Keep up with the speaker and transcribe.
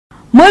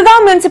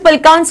Murgaon Municipal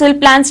Council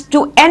plans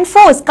to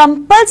enforce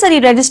compulsory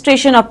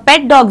registration of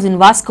pet dogs in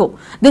Vasco.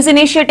 This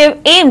initiative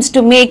aims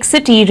to make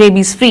city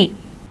rabies-free.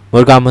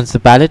 Murgaon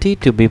Municipality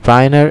to be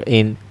pioneer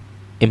in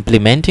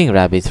implementing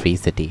rabies-free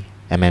city.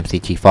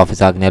 MMC Chief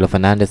Officer Agnello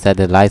Fernandez said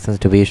the license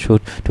to be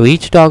issued to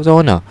each dog's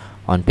owner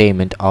on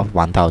payment of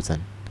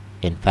 1,000.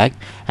 In fact,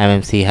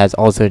 MMC has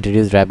also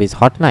introduced rabies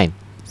hotline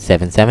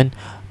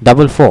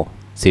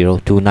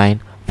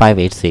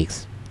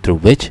 7744029586, through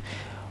which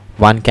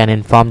one can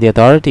inform the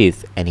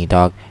authorities any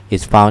dog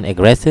is found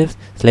aggressive,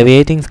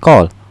 salivating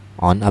call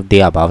on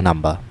the above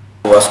number.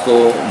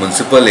 Vasco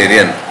municipal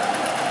area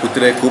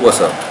कुत्रे खूप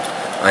असा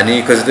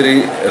आणि कसे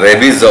तरी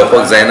rabies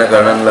जावपाक जायना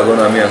कारणान लागून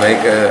आमी हांगा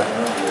एक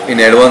इन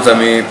एडवान्स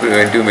आमी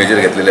प्रिव्हेंटिव्ह मेजर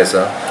घेतलेले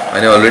आसा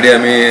आणि ऑलरेडी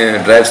आमी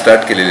ड्रायव्ह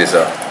स्टार्ट केलेली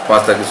आसा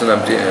 5 तारखेसून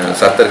आमची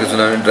 7 तारखेसून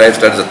आमी ड्रायव्ह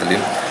स्टार्ट जातली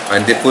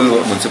आणि ते फुल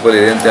म्युनिसिपल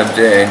एरियान ते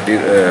आमचे एंटी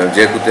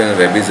जे कुत्रे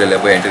रॅबीज जाल्या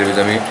पळय एंटी रॅबीज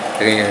आमी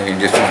ताका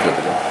इंजेक्शन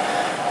करतले.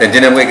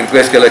 तेंच्यांनी आमकां एक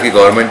रिक्वेस्ट केला की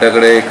गव्हर्मेंटा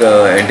कडेन एक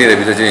एंटी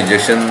रॅबीजाचें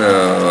इंजेक्शन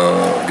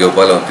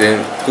घेवपा लागून ते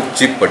खूब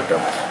चीप पडटा.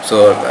 सो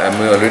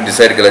आमी ऑलरेडी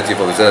डिसायड केला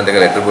चीफ ऑफिसरान ताका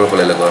लेटर बरोवपा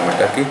लायला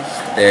गव्हर्मेंटाक की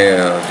ते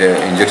जे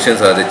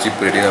इंजेक्शन्स आहा ते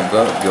चीप रेटीन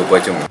आमकां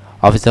घेवपाचे म्हणून.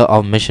 Officer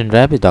of Mission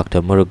Rabies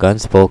Dr. Murugan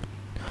spoke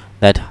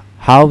that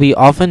how we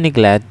often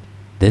neglect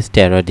this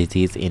terror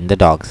disease in the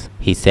dogs.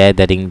 He said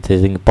that it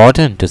is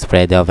important to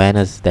spread the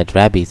awareness that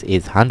rabies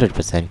is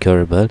 100%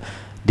 curable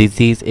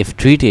disease if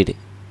treated,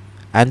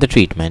 and the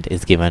treatment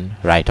is given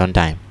right on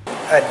time.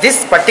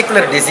 This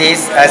particular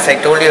disease, as I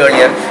told you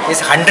earlier, is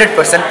 100%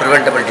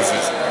 preventable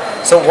disease.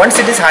 So once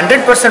it is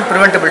 100%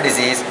 preventable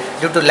disease,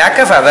 due to lack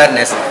of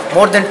awareness,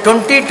 more than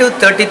 20 to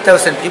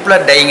 30,000 people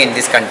are dying in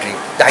this country.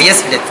 The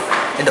highest death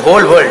in the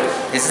whole world.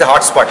 This is the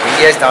hotspot.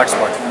 India is the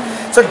hotspot.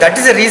 So that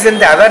is the reason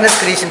the awareness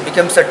creation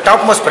becomes the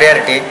topmost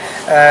priority.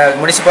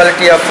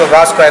 Municipality of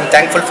Vasco, I am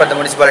thankful for the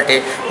municipality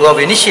who have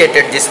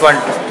initiated this one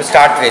to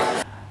start with.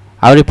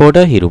 Our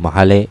reporter Hiru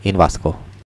Mahale in Vasco.